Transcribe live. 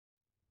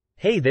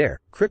Hey there,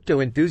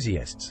 crypto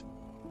enthusiasts!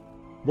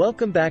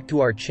 Welcome back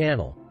to our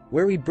channel,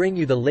 where we bring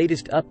you the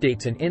latest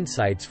updates and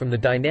insights from the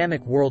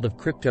dynamic world of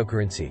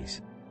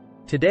cryptocurrencies.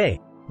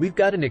 Today, we've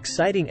got an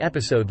exciting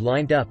episode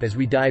lined up as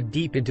we dive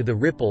deep into the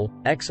Ripple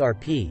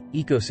XRP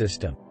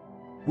ecosystem.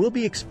 We'll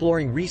be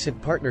exploring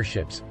recent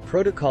partnerships,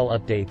 protocol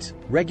updates,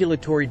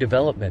 regulatory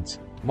developments,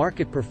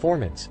 market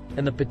performance,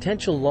 and the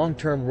potential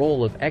long-term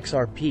role of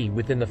XRP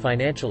within the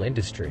financial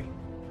industry.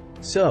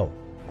 So,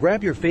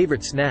 grab your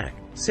favorite snack,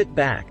 sit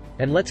back,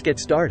 and let's get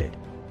started.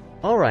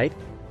 Alright,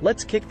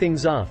 let's kick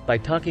things off by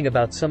talking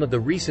about some of the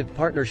recent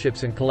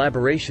partnerships and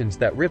collaborations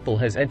that Ripple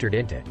has entered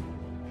into.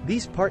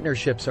 These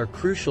partnerships are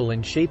crucial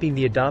in shaping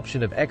the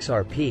adoption of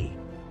XRP.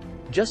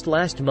 Just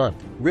last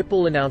month,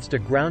 Ripple announced a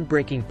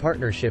groundbreaking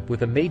partnership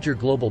with a major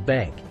global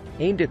bank,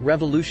 aimed at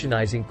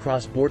revolutionizing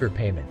cross-border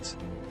payments.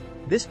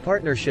 This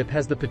partnership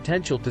has the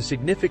potential to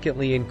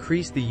significantly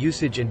increase the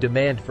usage and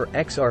demand for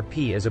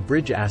XRP as a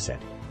bridge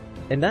asset.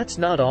 And that's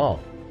not all.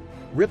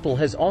 Ripple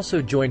has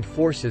also joined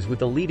forces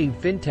with a leading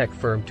fintech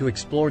firm to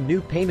explore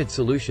new payment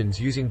solutions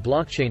using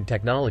blockchain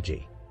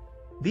technology.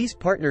 These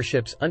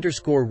partnerships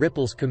underscore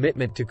Ripple's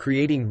commitment to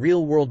creating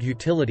real-world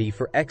utility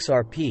for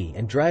XRP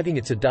and driving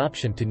its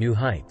adoption to new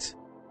heights.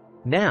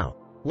 Now,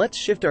 let's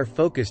shift our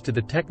focus to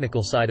the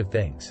technical side of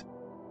things.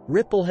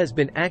 Ripple has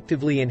been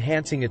actively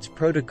enhancing its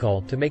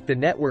protocol to make the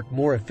network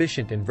more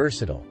efficient and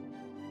versatile.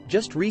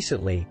 Just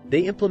recently,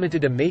 they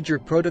implemented a major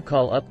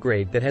protocol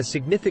upgrade that has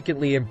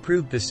significantly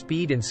improved the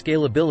speed and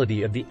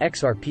scalability of the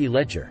XRP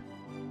Ledger.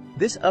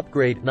 This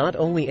upgrade not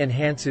only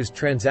enhances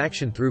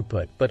transaction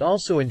throughput but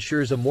also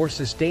ensures a more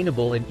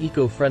sustainable and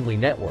eco-friendly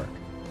network.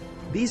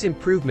 These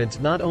improvements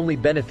not only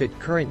benefit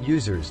current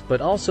users but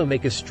also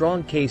make a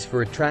strong case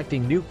for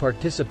attracting new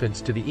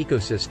participants to the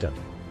ecosystem.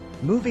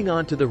 Moving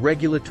on to the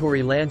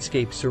regulatory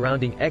landscape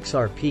surrounding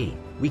XRP,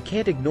 we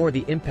can't ignore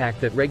the impact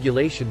that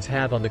regulations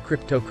have on the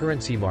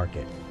cryptocurrency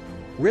market.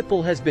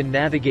 Ripple has been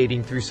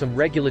navigating through some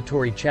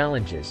regulatory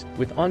challenges,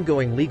 with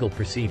ongoing legal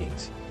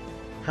proceedings.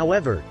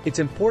 However, it's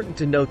important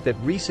to note that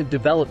recent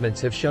developments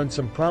have shown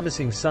some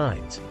promising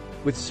signs,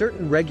 with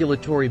certain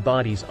regulatory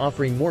bodies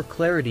offering more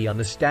clarity on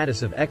the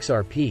status of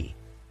XRP.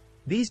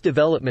 These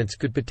developments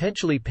could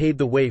potentially pave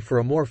the way for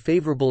a more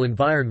favorable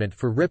environment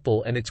for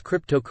Ripple and its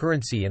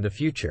cryptocurrency in the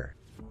future.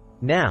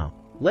 Now,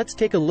 let's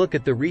take a look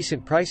at the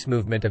recent price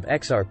movement of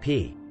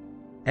XRP.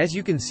 As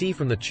you can see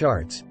from the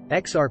charts,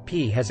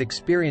 XRP has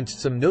experienced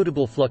some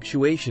notable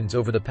fluctuations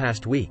over the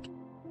past week.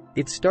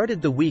 It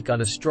started the week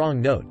on a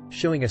strong note,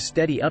 showing a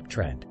steady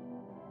uptrend.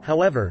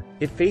 However,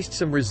 it faced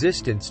some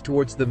resistance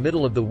towards the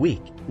middle of the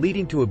week,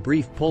 leading to a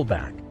brief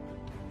pullback.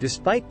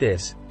 Despite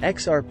this,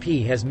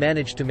 XRP has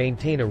managed to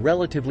maintain a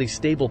relatively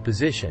stable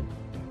position,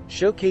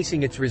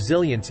 showcasing its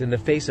resilience in the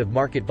face of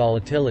market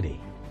volatility.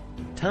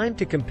 Time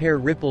to compare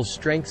Ripple's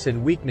strengths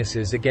and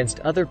weaknesses against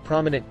other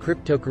prominent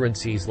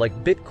cryptocurrencies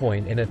like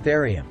Bitcoin and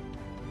Ethereum.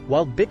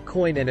 While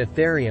Bitcoin and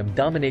Ethereum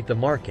dominate the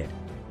market,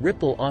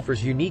 Ripple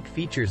offers unique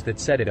features that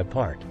set it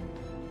apart.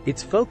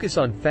 Its focus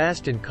on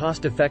fast and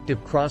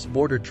cost-effective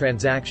cross-border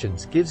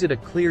transactions gives it a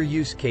clear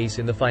use case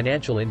in the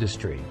financial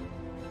industry.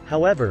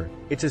 However,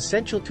 it's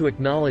essential to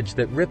acknowledge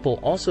that Ripple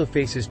also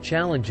faces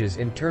challenges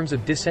in terms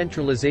of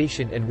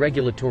decentralization and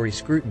regulatory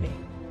scrutiny.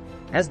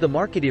 As the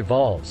market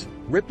evolves,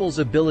 Ripple's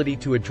ability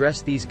to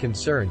address these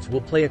concerns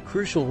will play a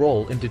crucial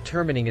role in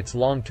determining its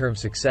long-term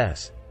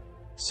success.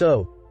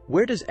 So,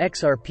 where does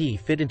XRP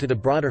fit into the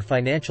broader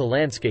financial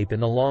landscape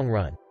in the long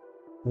run?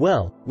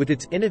 Well, with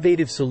its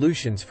innovative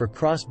solutions for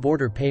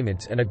cross-border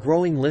payments and a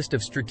growing list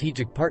of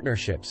strategic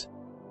partnerships,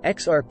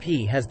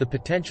 XRP has the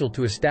potential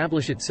to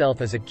establish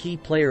itself as a key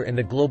player in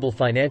the global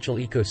financial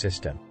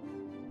ecosystem.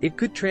 It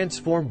could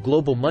transform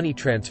global money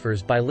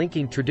transfers by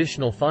linking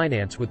traditional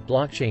finance with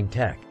blockchain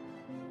tech.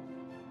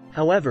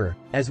 However,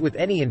 as with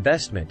any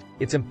investment,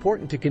 it's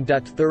important to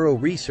conduct thorough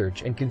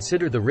research and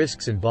consider the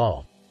risks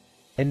involved.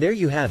 And there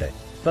you have it,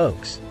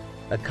 folks.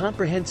 A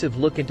comprehensive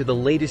look into the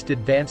latest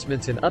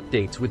advancements and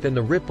updates within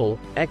the Ripple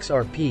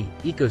XRP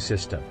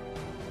ecosystem.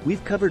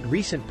 We've covered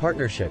recent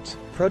partnerships,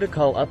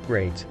 protocol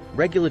upgrades,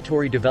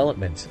 regulatory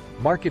developments,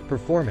 market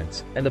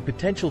performance, and the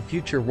potential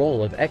future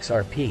role of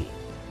XRP.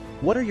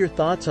 What are your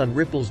thoughts on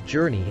Ripple's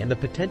journey and the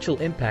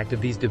potential impact of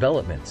these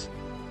developments?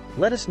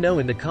 Let us know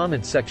in the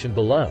comments section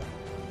below.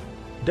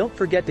 Don't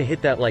forget to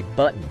hit that like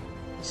button,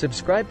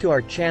 subscribe to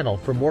our channel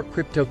for more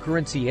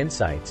cryptocurrency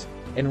insights,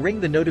 and ring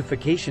the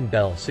notification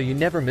bell so you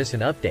never miss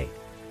an update.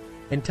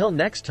 Until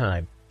next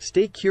time,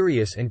 stay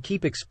curious and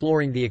keep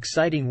exploring the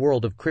exciting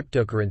world of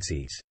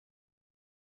cryptocurrencies.